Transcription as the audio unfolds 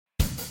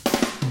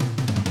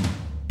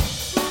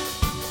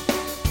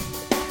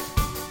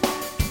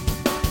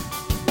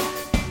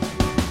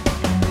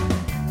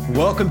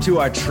Welcome to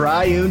our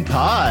Triune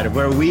Pod,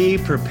 where we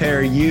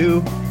prepare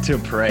you to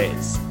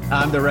praise.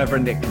 I'm the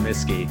Reverend Nick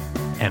Comiskey.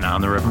 And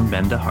I'm the Reverend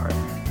Ben DeHart.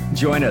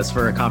 Join us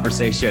for a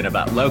conversation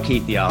about low-key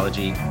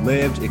theology,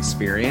 lived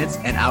experience,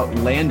 and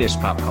outlandish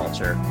pop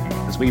culture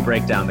as we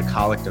break down the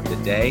collect of the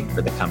day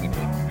for the coming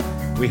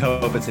week. We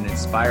hope it's an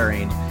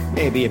inspiring,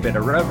 maybe a bit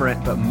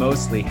irreverent, but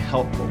mostly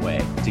helpful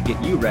way to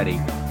get you ready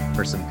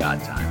for some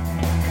God time.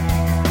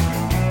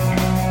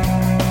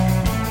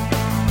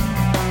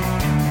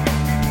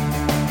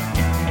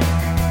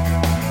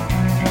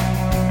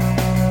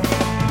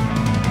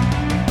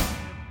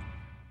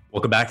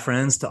 Welcome back,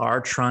 friends, to our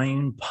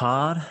Triune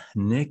Pod.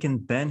 Nick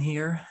and Ben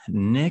here.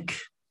 Nick,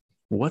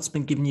 what's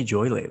been giving you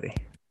joy lately?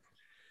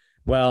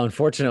 Well,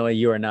 unfortunately,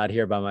 you are not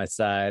here by my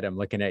side. I'm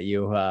looking at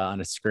you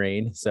on a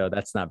screen, so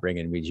that's not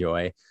bringing me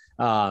joy.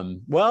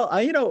 Run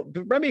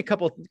me a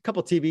couple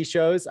TV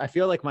shows. I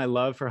feel like my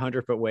love for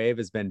 100 Foot Wave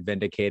has been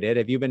vindicated.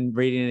 Have you been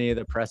reading any of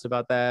the press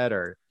about that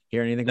or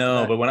hear anything?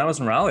 No, but when I was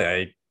in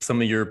Raleigh, some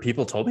of your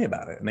people told me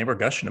about it and they were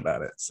gushing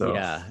about it. So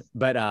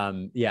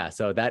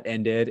so that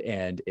ended,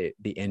 and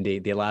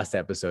the last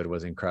episode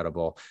was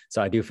incredible. So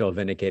I do feel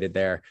vindicated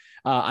there.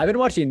 I've been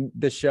watching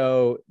the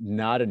show,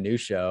 not a new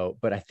show,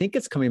 but I think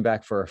it's coming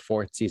back for a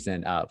fourth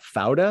season.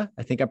 Fauda,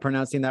 I think I'm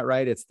pronouncing that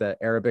right. It's the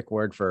Arabic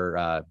word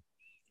for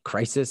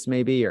crisis,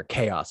 maybe, or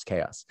chaos.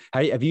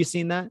 Have you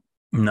seen that?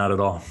 Not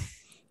at all.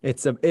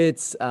 It's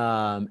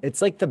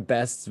like the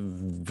best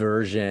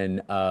version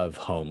of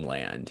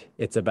Homeland.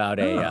 It's about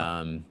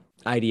a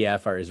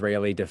IDF, or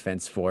Israeli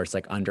Defense Force,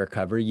 like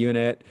undercover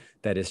unit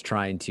that is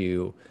trying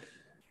to,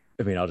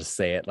 I'll just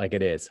say it like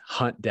it is,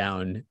 hunt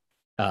down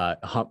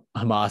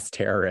Hamas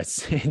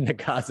terrorists in the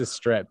Gaza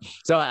Strip.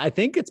 So I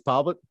think it's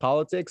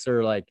politics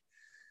are like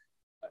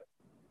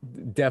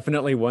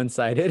definitely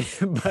one-sided,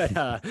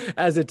 but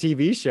as a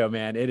TV show,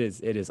 man, it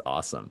is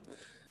awesome.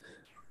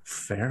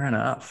 Fair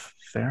enough.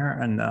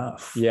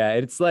 Yeah,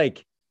 it's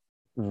like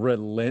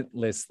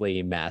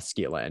relentlessly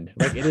masculine.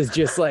 Like it is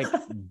just like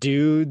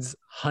dudes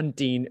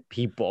hunting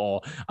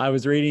people. I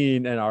was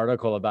reading an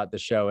article about the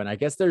show, and I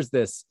guess there's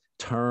this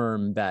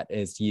term that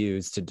is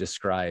used to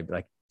describe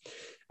like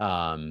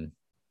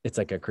it's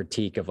like a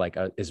critique of like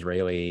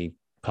Israeli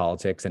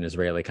politics and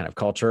Israeli kind of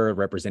culture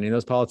representing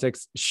those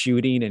politics,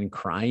 shooting and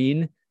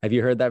crying. Have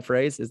you heard that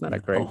phrase? Isn't that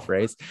a great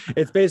phrase?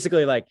 It's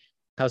basically like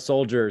how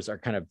soldiers are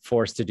kind of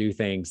forced to do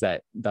things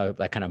that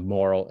kind of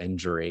moral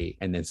injury,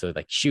 and then so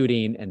like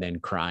shooting and then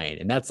crying.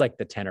 And that's like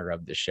the tenor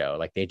of the show.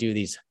 Like they do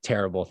these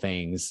terrible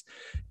things.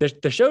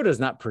 The show does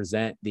not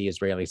present the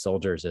Israeli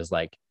soldiers as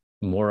like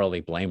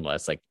morally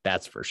blameless, like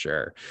that's for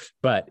sure.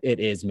 But it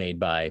is made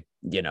by,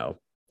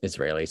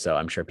 Israeli. So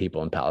I'm sure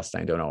people in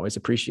Palestine don't always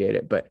appreciate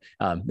it, but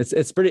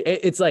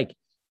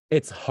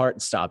it's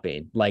heart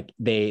stopping. Like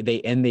they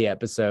end the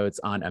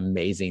episodes on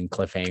amazing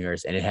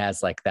cliffhangers, and it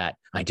has like that,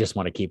 I just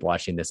want to keep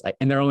watching this.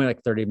 And they're only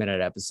like 30-minute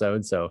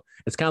episodes. So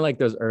it's kind of like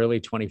those early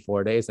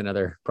 24 Days,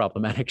 another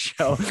problematic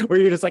show where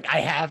you're just like,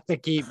 I have to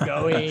keep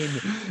going.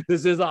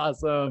 This is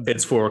awesome.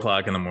 It's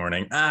 4:00 in the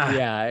morning.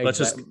 Yeah.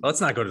 Exactly. Let's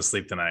not go to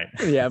sleep tonight.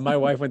 Yeah. My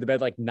wife went to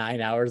bed like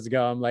 9 hours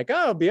ago. I'm like,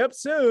 I'll be up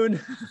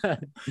soon.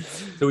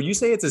 So would you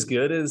say it's as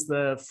good as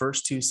the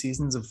first two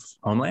seasons of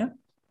Homeland?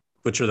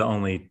 Which are the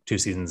only two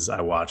seasons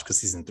I watched, because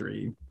season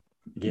 3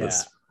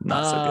 was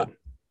not so good.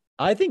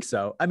 I think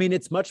so.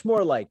 It's much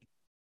more like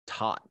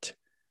taught.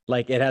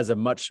 Like it has a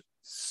much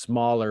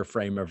smaller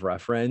frame of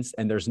reference,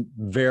 and there's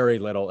very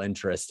little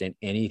interest in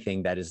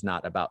anything that is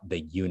not about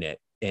the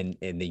unit in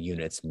the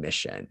unit's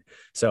mission.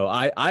 So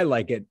I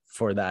like it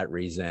for that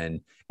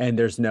reason. And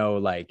there's no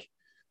like,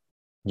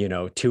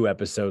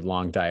 2-episode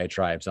long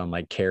diatribes on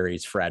like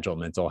Carrie's fragile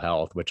mental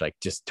health, which like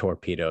just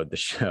torpedoed the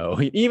show.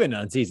 Even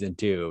on season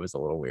 2, it was a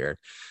little weird,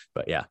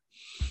 but yeah.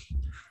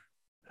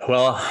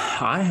 Well,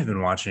 I have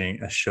been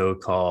watching a show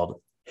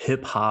called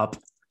Hip Hop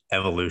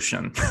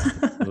Evolution.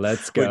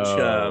 Let's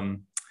go.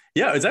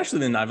 Which, it's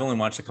actually I've only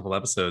watched a couple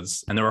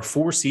episodes, and there are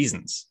 4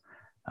 seasons.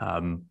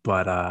 It's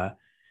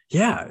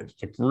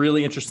like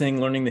really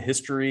interesting learning the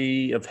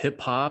history of hip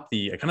hop,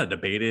 the kind of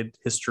debated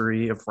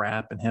history of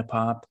rap and hip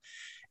hop.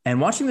 And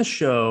watching the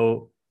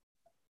show,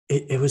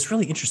 it was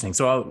really interesting.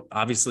 So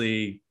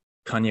obviously,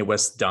 Kanye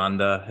West's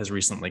Donda has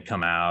recently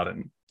come out,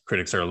 and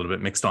critics are a little bit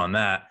mixed on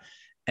that.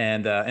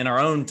 And in our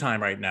own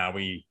time right now,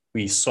 we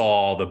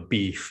saw the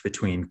beef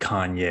between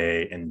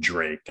Kanye and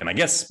Drake. And I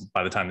guess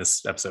by the time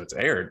this episode's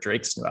aired,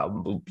 Drake's new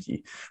album will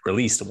be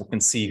released, and we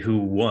can see who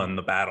won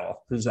the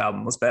battle, whose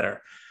album was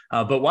better.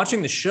 But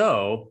watching the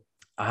show,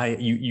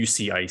 you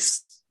see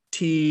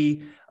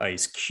Ice-T,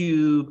 Ice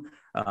Cube,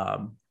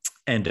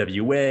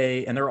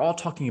 NWA, and they're all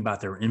talking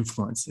about their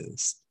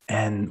influences.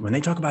 And when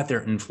they talk about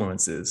their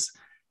influences,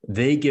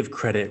 they give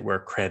credit where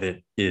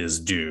credit is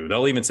due.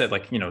 They'll even say,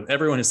 like,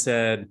 everyone has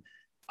said,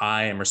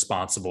 I am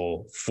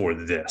responsible for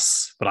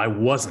this, but I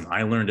wasn't.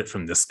 I learned it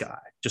from this guy.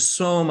 Just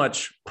so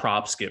much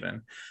props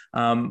given.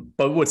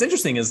 But what's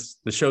interesting is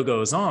the show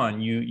goes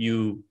on,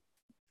 you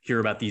hear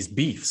about these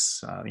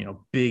beefs,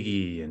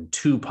 Biggie and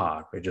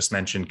Tupac. I just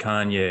mentioned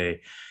Kanye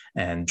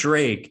and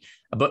Drake.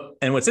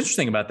 And what's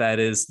interesting about that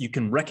is you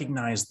can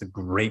recognize the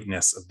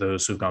greatness of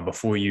those who've gone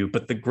before you,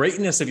 but the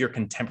greatness of your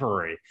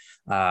contemporary,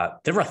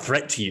 they're a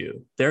threat to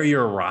you. They're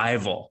your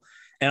rival.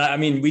 And I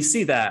mean, we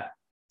see that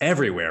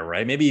everywhere,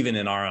 right? Maybe even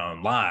in our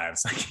own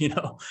lives.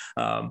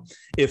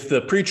 If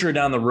the preacher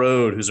down the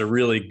road, who's a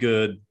really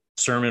good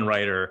sermon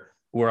writer,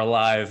 were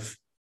alive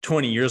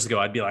 20 years ago,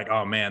 I'd be like,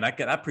 oh man,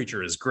 that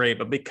preacher is great.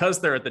 But because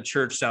they're at the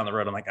church down the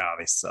road, I'm like, oh,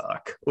 they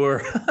suck. Or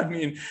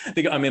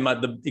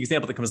the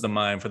example that comes to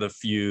mind for the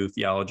few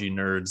theology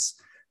nerds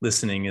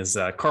listening is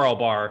Karl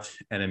Barth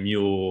and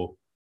Emil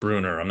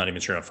Brunner. I'm not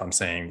even sure if I'm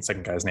saying the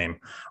second guy's name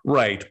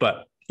right,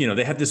 but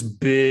they have this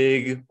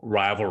big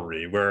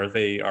rivalry where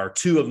they are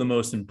two of the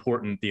most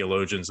important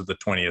theologians of the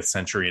 20th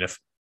century. And if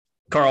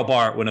Karl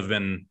Barth would have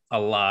been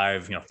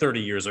alive,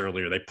 30 years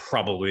earlier, they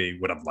probably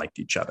would have liked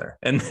each other.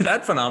 And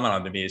that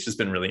phenomenon to me has just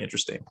been really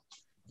interesting.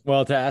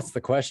 Well, to ask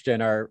the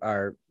question,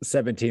 our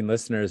 17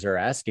 listeners are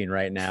asking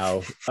right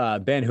now,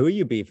 Ben, who are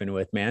you beefing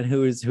with, man?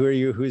 Who's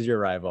your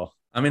rival?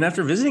 I mean,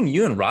 after visiting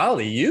you in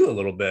Raleigh, a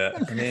little bit.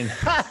 I mean,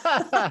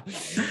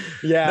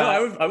 yeah.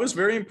 No, I was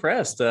very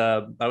impressed.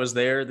 I was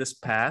there this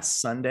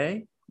past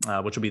Sunday,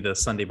 which will be the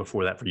Sunday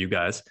before that for you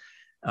guys.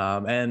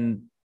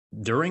 And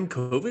during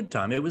COVID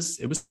time, it was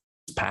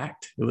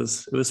packed. It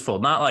was full,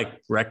 not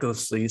like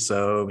recklessly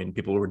so. I mean,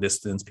 people were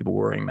distanced, people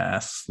were wearing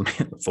masks.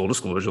 Full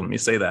disclosure, let me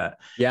say that.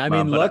 Yeah, I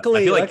mean,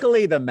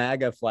 luckily the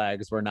MAGA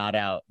flags were not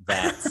out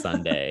that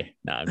Sunday.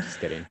 No, I'm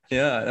just kidding.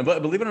 Yeah,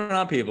 but believe it or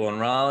not, people in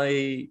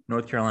Raleigh,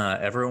 North Carolina,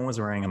 everyone was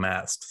wearing a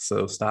mask.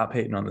 So stop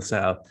hating on the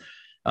South.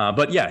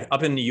 But yeah,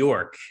 up in New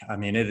York, I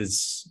mean, it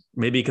is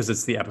maybe because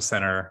it's the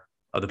epicenter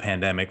of the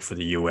pandemic for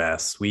the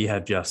U.S.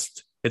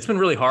 It's been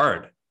really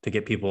hard to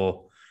get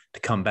people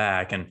to come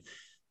back. And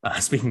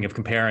speaking of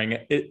comparing,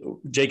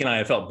 Jake and I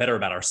have felt better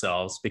about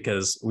ourselves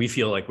because we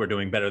feel like we're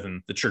doing better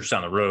than the church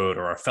down the road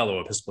or our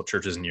fellow Episcopal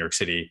churches in New York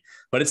City.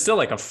 But it's still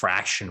like a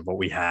fraction of what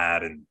we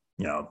had in,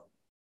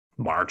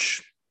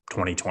 March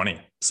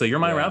 2020. So you're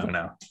my rival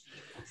now.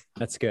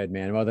 That's good,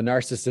 man. Well, the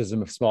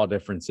narcissism of small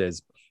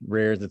differences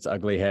rears its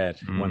ugly head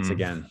once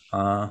again.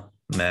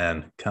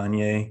 Man,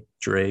 Kanye,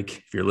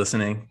 Drake, if you're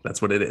listening,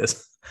 that's what it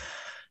is.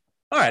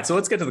 All right, so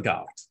let's get to the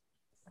collect.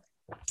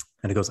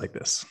 And it goes like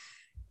this.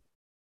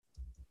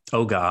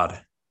 Oh God,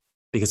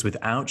 because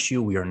without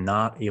you, we are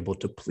not able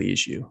to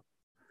please you.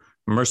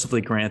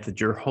 Mercifully grant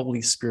that your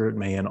Holy Spirit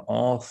may in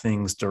all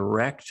things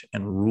direct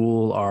and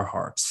rule our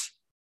hearts.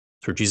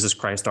 Through Jesus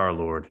Christ our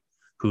Lord,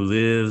 who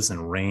lives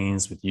and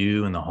reigns with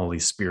you in the Holy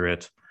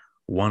Spirit,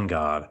 one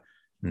God,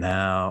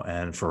 now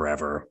and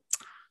forever.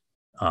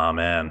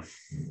 Amen.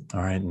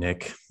 All right,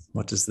 Nick,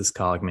 what does this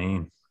collect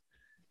mean?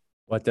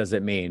 What does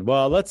it mean?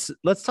 Well, let's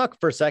talk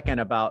for a second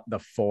about the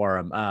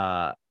form.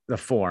 The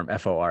form,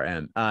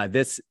 FORM. I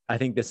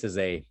think this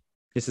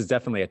is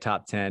definitely a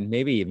top 10,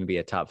 maybe even be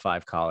a top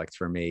 5 collect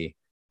for me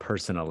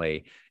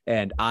personally.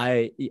 And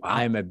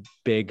I'm a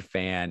big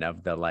fan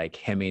of the like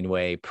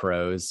Hemingway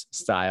prose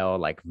style,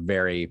 like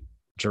very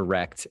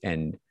direct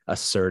and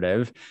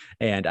assertive.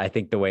 And I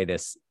think the way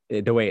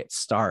it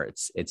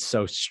starts, it's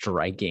so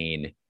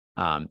striking.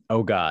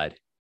 Oh God,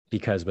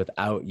 because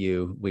without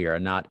you, we are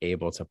not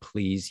able to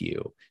please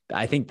you.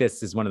 I think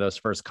this is one of those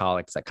first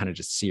collects that kind of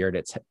just seared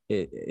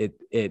it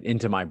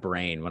into my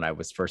brain when I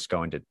was first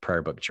going to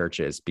prayer book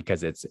churches,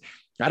 because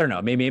I don't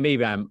know,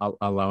 maybe I'm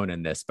alone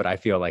in this, but I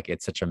feel like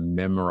it's such a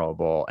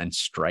memorable and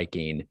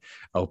striking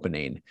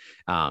opening.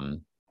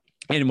 And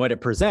what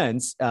it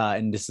presents,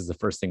 and this is the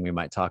first thing we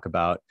might talk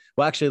about.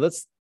 Well, actually,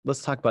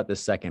 let's talk about this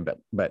second,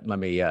 but let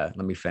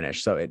me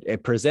finish. So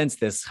it presents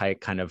this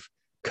kind of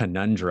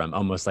conundrum,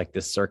 almost like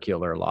this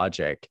circular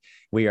logic.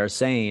 We are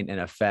saying, in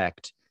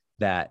effect,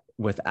 that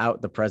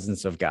without the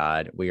presence of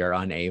God, we are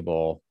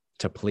unable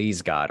to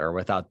please God, or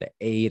without the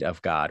aid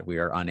of God, we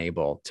are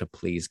unable to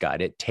please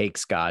God. It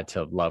takes God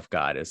to love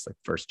God, as like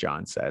 1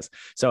 John says.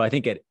 So I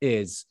think it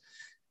is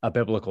a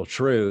biblical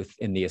truth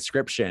in the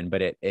ascription,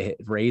 but it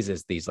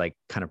raises these like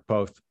kind of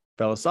both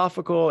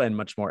philosophical and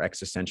much more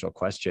existential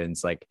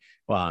questions, like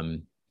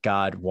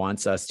God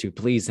wants us to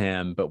please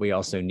him, but we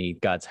also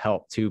need God's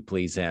help to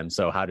please him.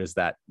 So how does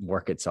that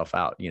work itself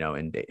out,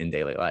 in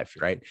daily life,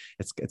 right?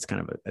 It's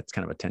kind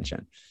of a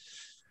tension.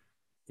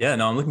 Yeah,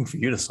 no, I'm looking for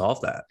you to solve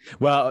that.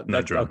 Well,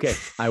 okay,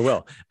 I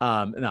will.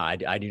 No,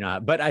 I do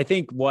not. But I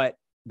think what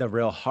the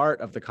real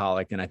heart of the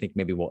collect, and I think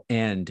maybe we'll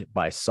end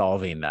by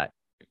solving that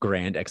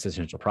grand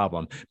existential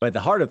problem. But the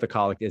heart of the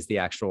collect is the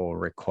actual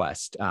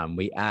request.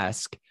 We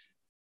ask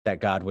that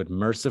God would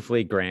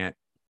mercifully grant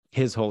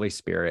his Holy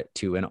Spirit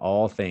to, in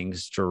all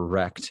things,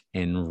 direct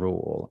and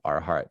rule our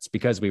hearts.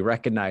 Because we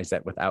recognize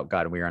that without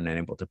God, we are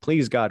unable to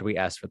please God. We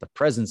ask for the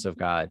presence of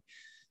God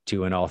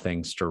to, in all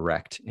things,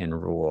 direct and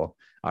rule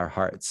our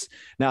hearts.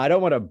 Now, I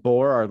don't want to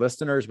bore our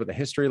listeners with a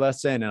history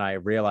lesson. And I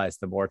realize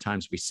the more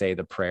times we say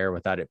the prayer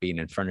without it being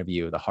in front of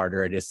you, the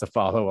harder it is to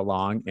follow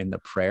along in the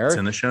prayer. It's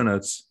in the show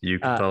notes. You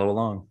can follow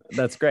along.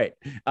 That's great.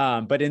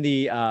 But in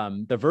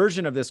the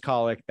version of this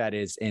collect that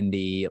is in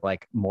the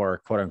like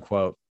more quote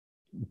unquote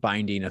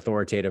binding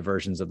authoritative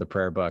versions of the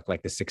prayer book,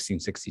 like the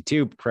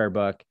 1662 prayer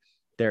book,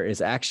 there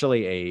is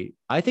actually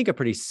I think a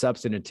pretty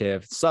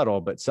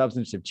subtle, but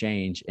substantive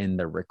change in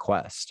the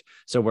request.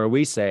 So where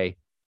we say,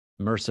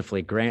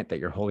 mercifully grant that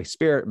your Holy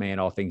Spirit may in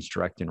all things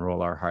direct and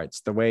rule our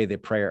hearts, the way the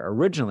prayer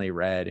originally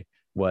read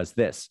was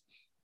this: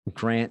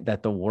 grant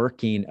that the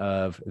working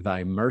of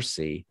thy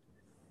mercy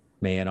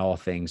may in all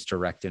things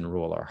direct and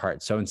rule our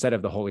hearts. So instead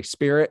of the Holy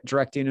Spirit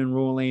directing and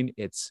ruling,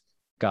 it's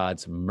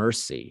God's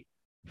mercy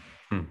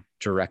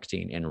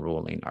directing and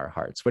ruling our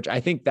hearts, which I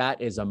think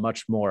that is a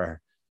much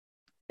more,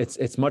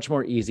 it's much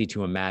more easy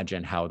to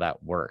imagine how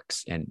that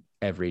works in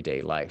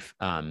everyday life.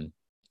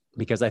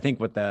 Because I think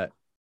what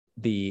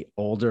the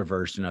older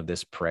version of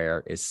this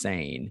prayer is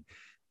saying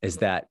is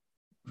that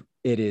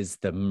it is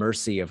the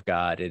mercy of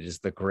God, it is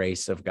the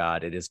grace of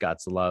God, it is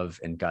God's love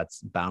and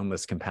God's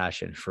boundless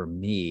compassion for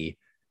me,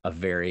 a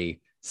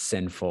very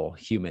sinful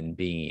human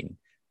being.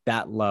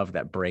 That love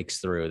that breaks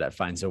through, that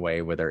finds a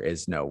way where there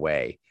is no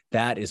way.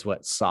 That is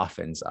what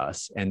softens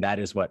us. And that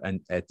is what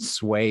it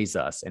sways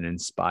us and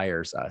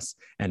inspires us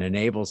and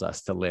enables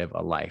us to live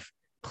a life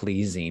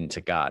pleasing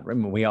to God. I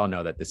mean, we all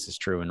know that this is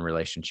true in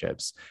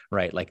relationships,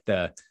 right? Like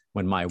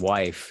when my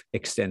wife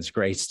extends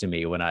grace to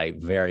me when I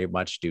very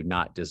much do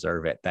not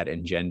deserve it, that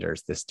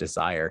engenders this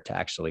desire to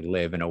actually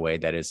live in a way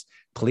that is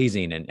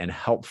pleasing and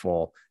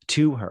helpful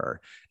to her.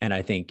 And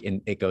I think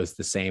it goes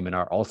the same in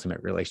our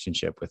ultimate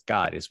relationship with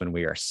God, is when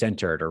we are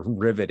centered or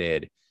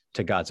riveted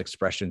to God's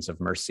expressions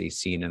of mercy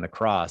seen in the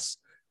cross,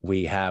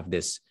 we have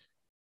this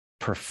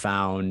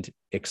profound,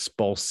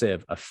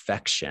 expulsive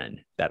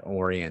affection that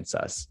orients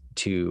us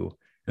to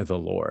the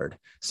Lord.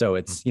 So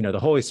it's, the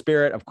Holy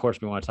Spirit, of course,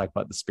 we want to talk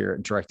about the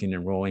Spirit directing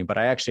and ruling, but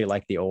I actually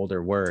like the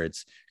older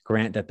words: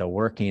 grant that the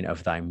working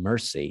of thy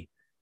mercy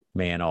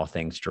may in all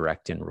things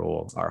direct and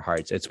rule our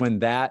hearts. It's when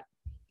that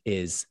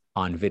is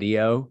on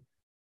video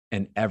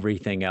and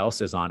everything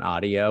else is on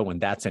audio, when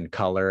that's in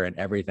color and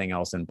everything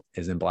else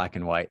is in black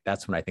and white,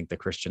 that's when I think the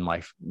Christian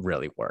life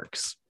really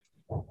works.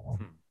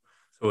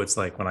 So it's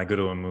like when I go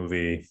to a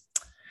movie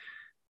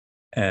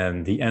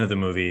and the end of the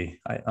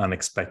movie, I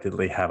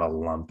unexpectedly have a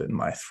lump in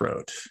my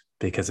throat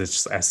because it's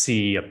just, I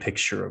see a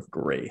picture of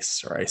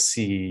grace, or I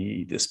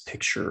see this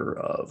picture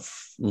of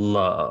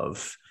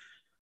love.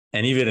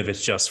 And even if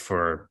it's just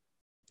for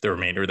the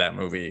remainder of that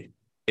movie,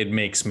 it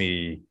makes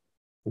me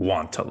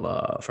want to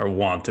love or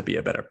want to be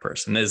a better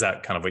person. Is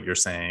that kind of what you're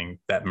saying?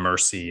 That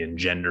mercy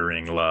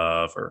engendering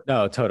love? Or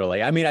no,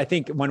 totally. I mean, I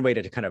think one way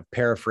to kind of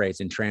paraphrase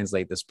and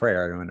translate this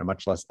prayer in a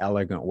much less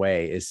elegant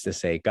way is to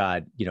say,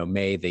 God,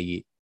 may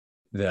the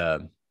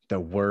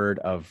word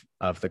of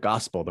the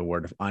gospel, the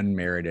word of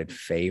unmerited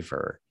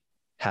favor,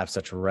 have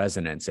such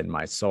resonance in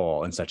my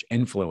soul and such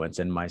influence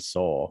in my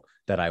soul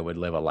that I would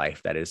live a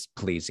life that is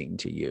pleasing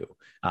to you.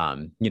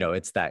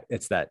 It's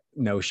that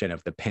notion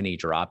of the penny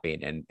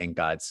dropping and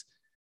God's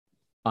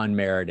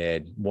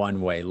unmerited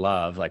one-way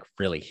love, like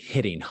really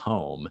hitting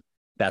home.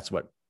 That's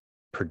what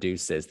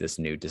produces this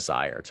new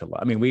desire to love.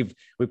 I mean, we've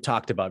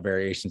talked about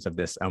variations of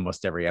this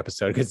almost every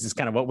episode because it's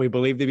kind of what we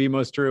believe to be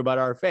most true about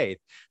our faith.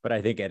 But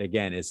I think it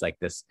again is like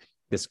this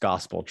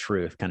gospel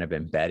truth kind of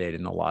embedded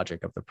in the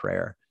logic of the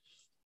prayer.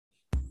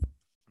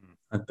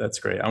 That's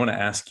great. I want to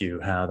ask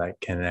you how that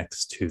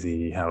connects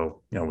to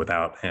how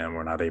without him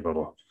we're not able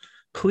to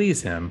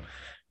please him.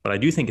 But I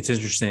do think it's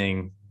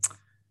interesting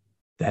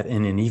that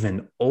in an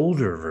even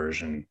older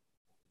version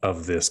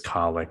of this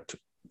collect,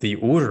 the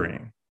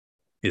ordering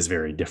is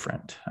very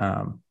different.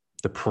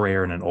 The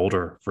prayer in an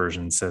older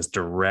version says,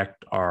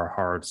 direct our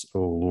hearts, O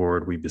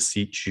Lord, we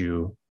beseech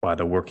you by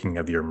the working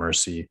of your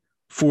mercy,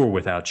 for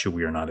without you,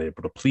 we are not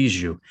able to please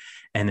you.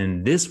 And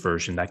in this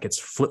version, that gets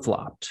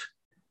flip-flopped.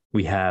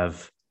 We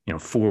have,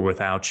 for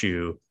without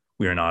you,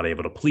 we are not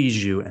able to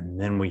please you. And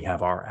then we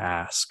have our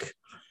ask.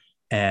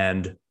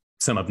 And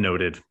some have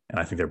noted, and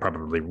I think they're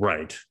probably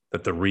right,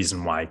 that the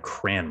reason why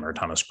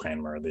Thomas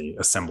Cranmer, the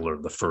assembler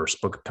of the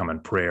first Book of Common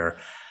Prayer,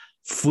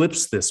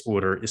 flips this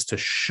order is to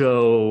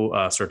show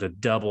us or to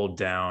double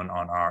down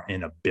on our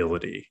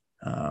inability.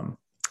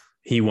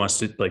 He wants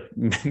to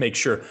make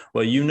sure,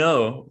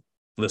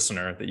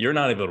 listener, that you're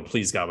not able to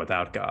please God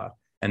without God.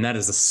 And that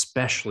is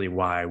especially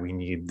why we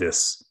need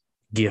this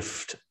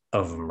gift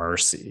of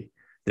mercy,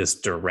 this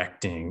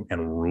directing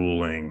and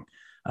ruling,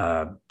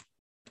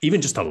 even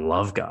just to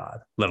love God,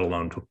 let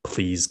alone to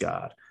please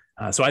God.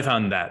 So I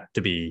found that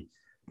to be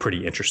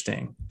pretty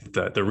interesting.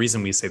 The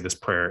reason we say this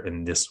prayer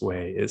in this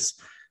way is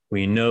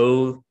we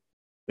know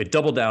it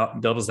doubles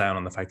down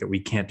on the fact that we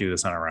can't do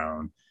this on our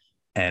own,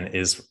 and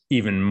is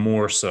even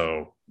more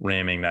so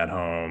ramming that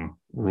home: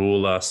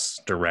 rule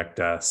us, direct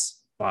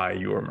us by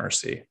your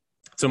mercy.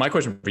 So my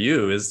question for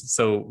you is,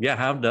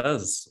 how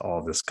does all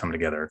of this come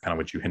together? Kind of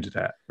what you hinted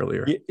at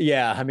earlier.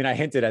 Yeah. I mean, I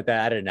hinted at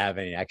that. I didn't have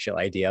any actual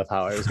idea of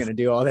how I was going to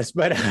do all this,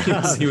 but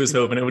he was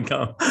hoping it would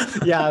come.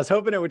 Yeah, I was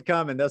hoping it would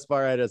come, and thus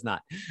far it has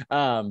not.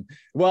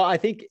 Well, I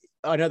think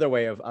another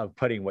way of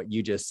putting what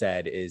you just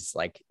said is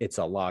like, it's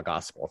a law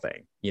gospel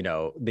thing.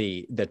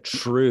 The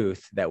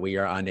truth that we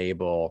are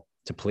unable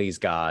to please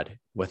God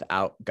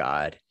without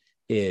God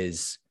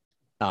is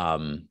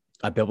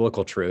a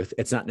biblical truth,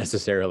 it's not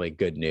necessarily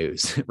good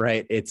news,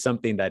 right? It's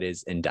something that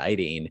is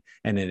indicting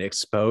and it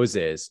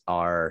exposes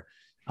our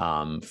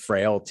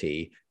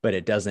frailty, but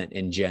it doesn't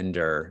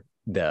engender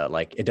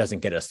it doesn't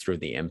get us through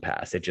the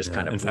impasse. It just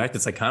kind of, in fact,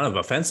 it's like kind of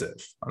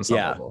offensive on some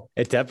level.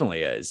 It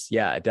definitely is.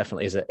 Yeah, it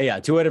definitely is.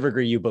 To whatever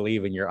degree you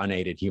believe in your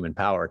unaided human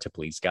power to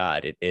please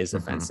God, it is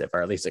offensive,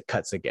 or at least it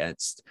cuts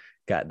against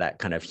that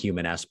kind of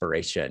human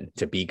aspiration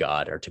to be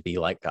God or to be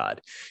like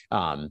God.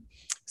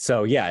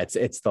 So yeah,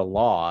 it's the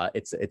law.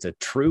 It's a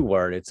true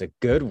word. It's a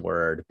good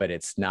word, but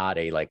it's not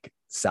a like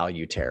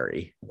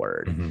salutary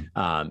word.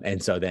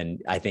 And so then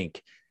I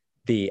think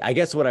I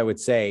guess what I would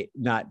say,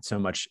 not so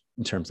much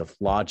in terms of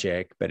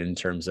logic, but in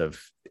terms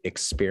of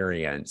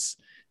experience,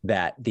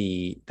 that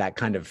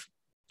kind of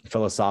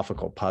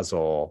philosophical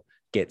puzzle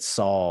gets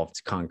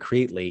solved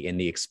concretely in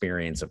the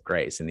experience of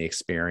grace and the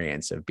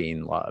experience of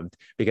being loved.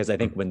 Because I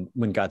think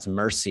when God's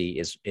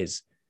mercy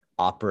is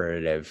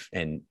operative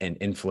and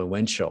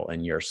influential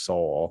in your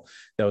soul,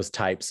 those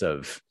types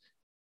of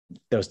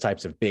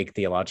big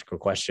theological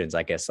questions,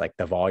 I guess, like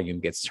the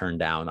volume gets turned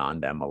down on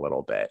them a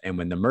little bit. And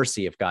when the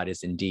mercy of God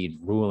is indeed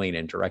ruling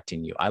and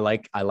directing you, I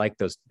like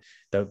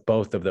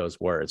both of those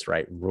words,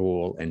 right?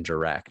 Rule and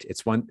direct.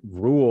 It's one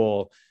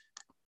rule,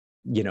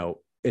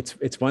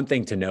 it's one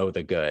thing to know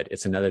the good.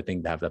 It's another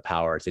thing to have the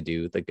power to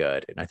do the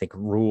good. And I think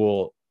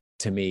rule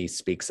to me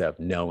speaks of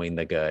knowing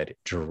the good.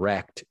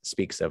 Direct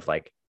speaks of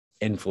like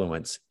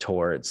influence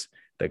towards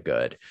the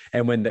good.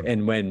 And when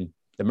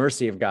the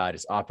mercy of God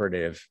is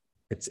operative,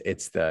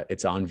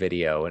 it's on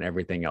video and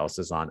everything else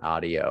is on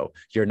audio,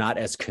 you're not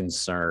as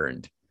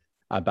concerned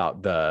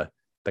about the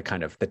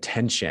kind of the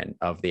tension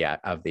of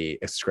the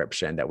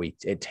ascription that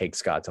it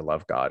takes God to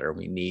love God, or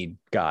we need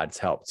God's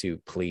help to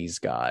please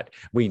God.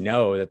 We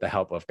know that the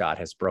help of God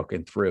has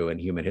broken through in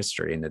human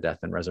history in the death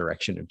and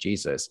resurrection of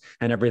Jesus,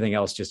 and everything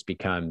else just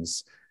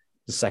becomes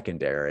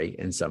secondary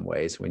in some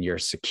ways when you're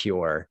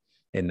secure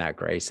in that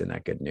grace and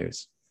that good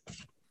news.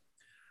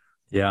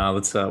 Yeah,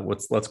 let's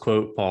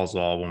quote Paul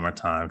Zahl one more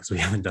time, because we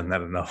haven't done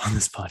that enough on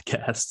this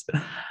podcast.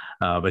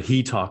 But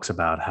he talks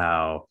about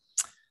how,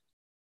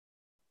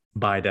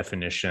 by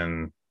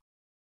definition,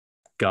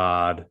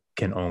 God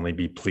can only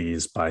be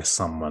pleased by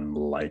someone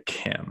like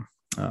him,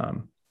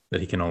 that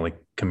he can only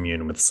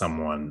commune with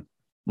someone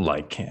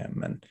like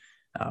him. And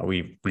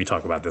we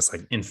talk about this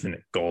like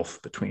infinite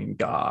gulf between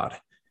God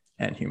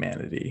and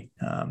humanity,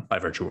 by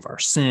virtue of our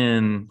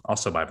sin,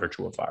 also by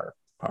virtue of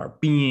our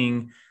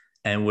being.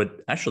 And what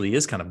actually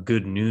is kind of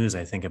good news,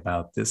 I think,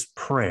 about this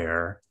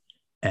prayer,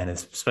 and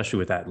especially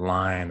with that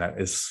line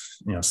that is,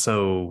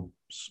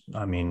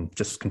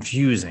 just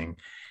confusing,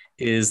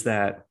 is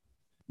that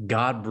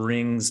God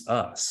brings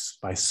us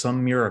by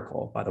some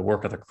miracle, by the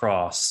work of the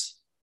cross,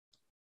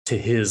 to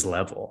his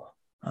level,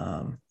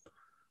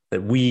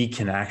 that we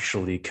can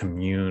actually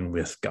commune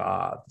with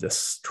God,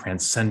 this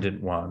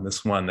transcendent one,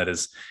 this one that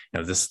is,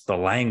 the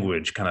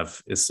language kind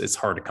of it's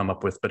hard to come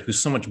up with, but who's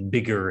so much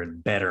bigger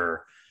and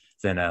better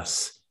than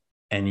us.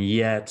 And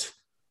yet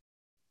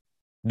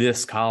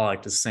this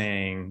collect is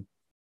saying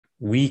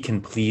we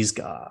can please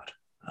God.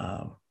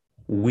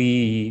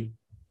 We,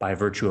 by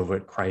virtue of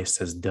what Christ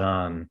has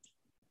done,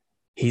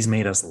 he's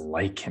made us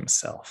like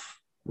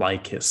himself,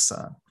 like his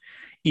son,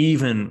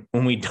 even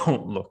when we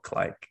don't look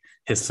like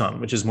his son,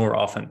 which is more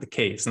often the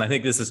case. And I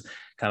think this is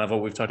kind of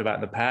what we've talked about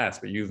in the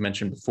past, but you've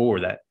mentioned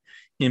before, that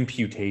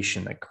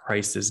imputation that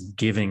Christ is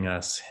giving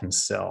us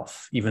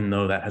himself, even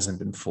though that hasn't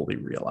been fully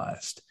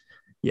realized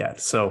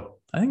yet. So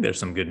I think there's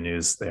some good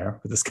news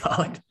there with this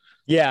collect.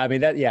 Yeah.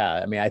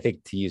 I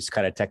think, to use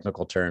kind of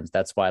technical terms,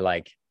 that's why,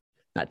 like,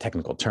 not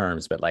technical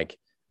terms, but like,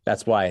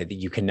 that's why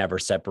you can never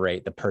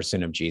separate the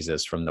person of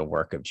Jesus from the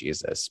work of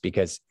Jesus,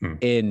 because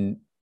in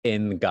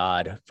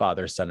God,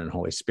 Father, Son, and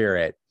Holy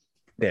Spirit,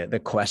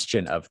 the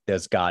question of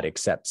does God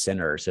accept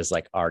sinners has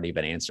like already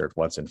been answered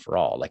once and for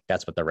all. Like,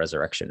 that's what the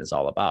resurrection is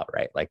all about,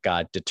 right? Like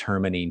God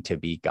determining to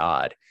be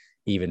God,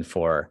 even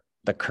for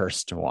the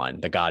cursed one,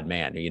 the God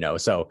man,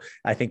 So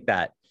I think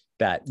that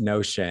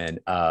notion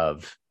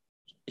of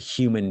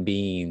human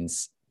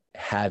beings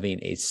having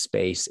a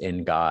space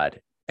in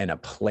God and a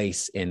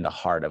place in the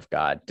heart of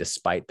God,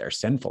 despite their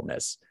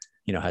sinfulness,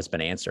 has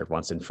been answered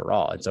once and for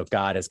all. And so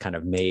God has kind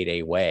of made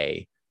a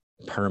way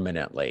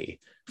permanently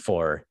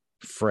for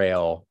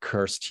frail,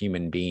 cursed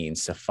human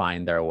beings to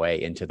find their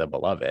way into the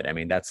beloved. I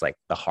mean, that's like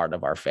the heart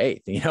of our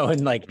faith,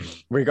 and like,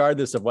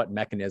 regardless of what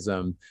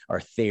mechanism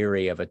or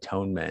theory of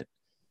atonement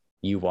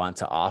you want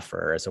to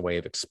offer as a way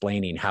of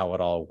explaining how it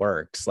all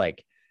works,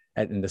 like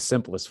in the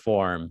simplest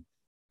form,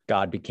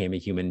 God became a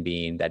human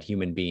being. That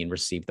human being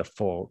received the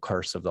full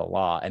curse of the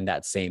law, and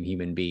that same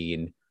human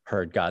being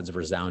heard God's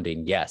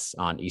resounding yes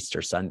on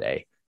Easter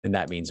Sunday. And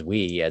that means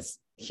we, as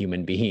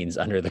human beings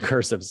under the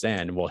curse of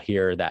sin, will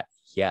hear that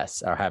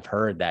yes, or have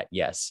heard that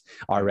yes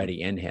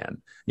already in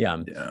him. Yeah.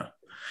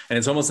 And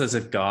it's almost as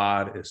if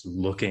God is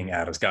looking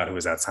at us, God who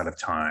is outside of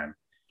time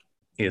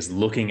is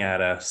looking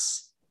at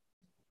us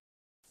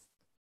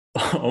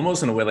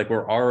almost in a way like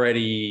we're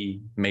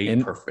already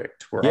made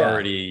perfect. We're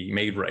already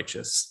made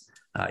righteous.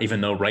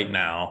 even though right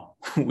now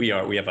we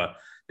have a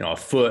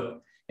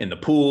foot in the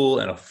pool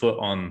and a foot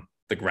on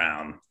the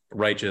ground,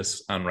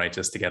 righteous,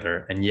 unrighteous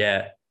together. And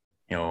yet,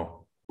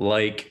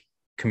 like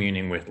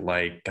communing with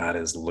like, God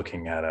is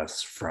looking at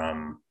us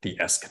from the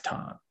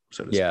eschaton,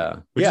 so to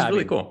speak, which is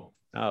really cool.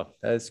 Oh,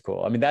 that's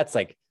cool. I mean, that's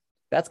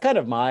kind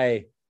of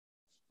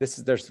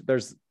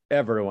there's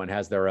everyone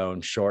has their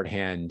own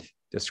shorthand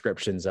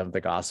descriptions of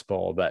the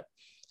gospel, but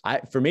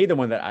for me, the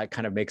one that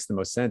kind of makes the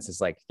most sense is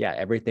like, yeah,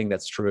 everything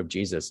that's true of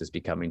Jesus is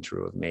becoming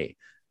true of me.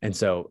 And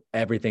so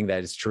everything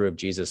that is true of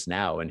Jesus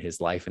now in his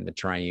life in the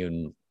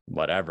triune,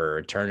 whatever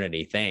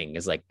eternity thing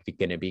is like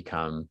going to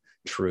become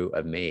true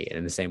of me. And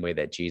in the same way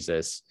that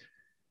Jesus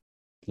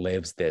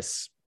lives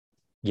this,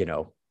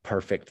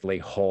 perfectly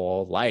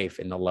whole life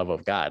in the love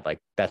of God, like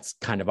that's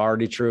kind of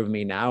already true of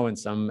me now in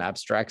some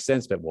abstract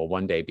sense, but will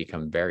one day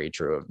become very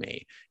true of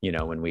me,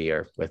 when we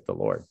are with the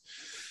Lord.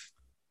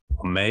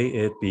 May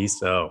it be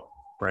so.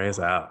 Pray us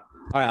out.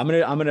 All right,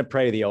 I'm gonna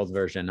pray the old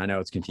version. I know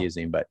it's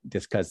confusing, but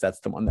just because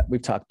that's the one that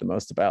we've talked the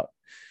most about.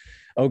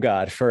 Oh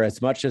God, for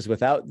as much as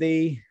without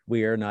thee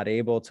we are not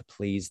able to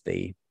please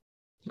thee,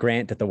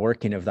 grant that the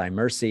working of thy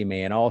mercy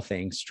may in all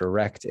things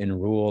direct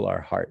and rule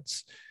our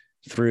hearts,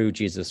 through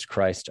Jesus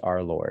Christ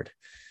our Lord.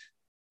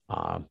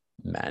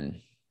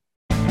 Amen.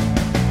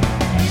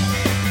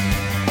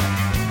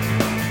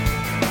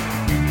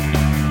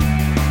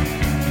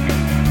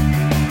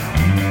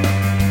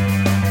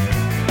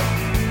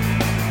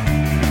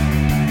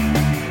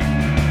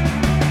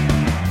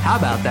 How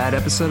about that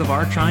episode of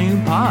Our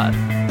Triune Pod?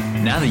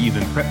 Now that you've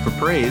been prepped for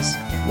praise,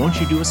 won't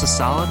you do us a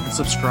solid and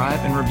subscribe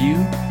and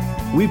review?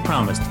 We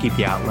promise to keep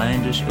the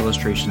outlandish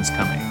illustrations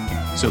coming.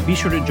 So be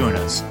sure to join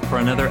us for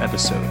another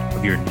episode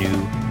of your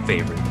new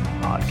favorite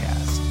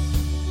podcast.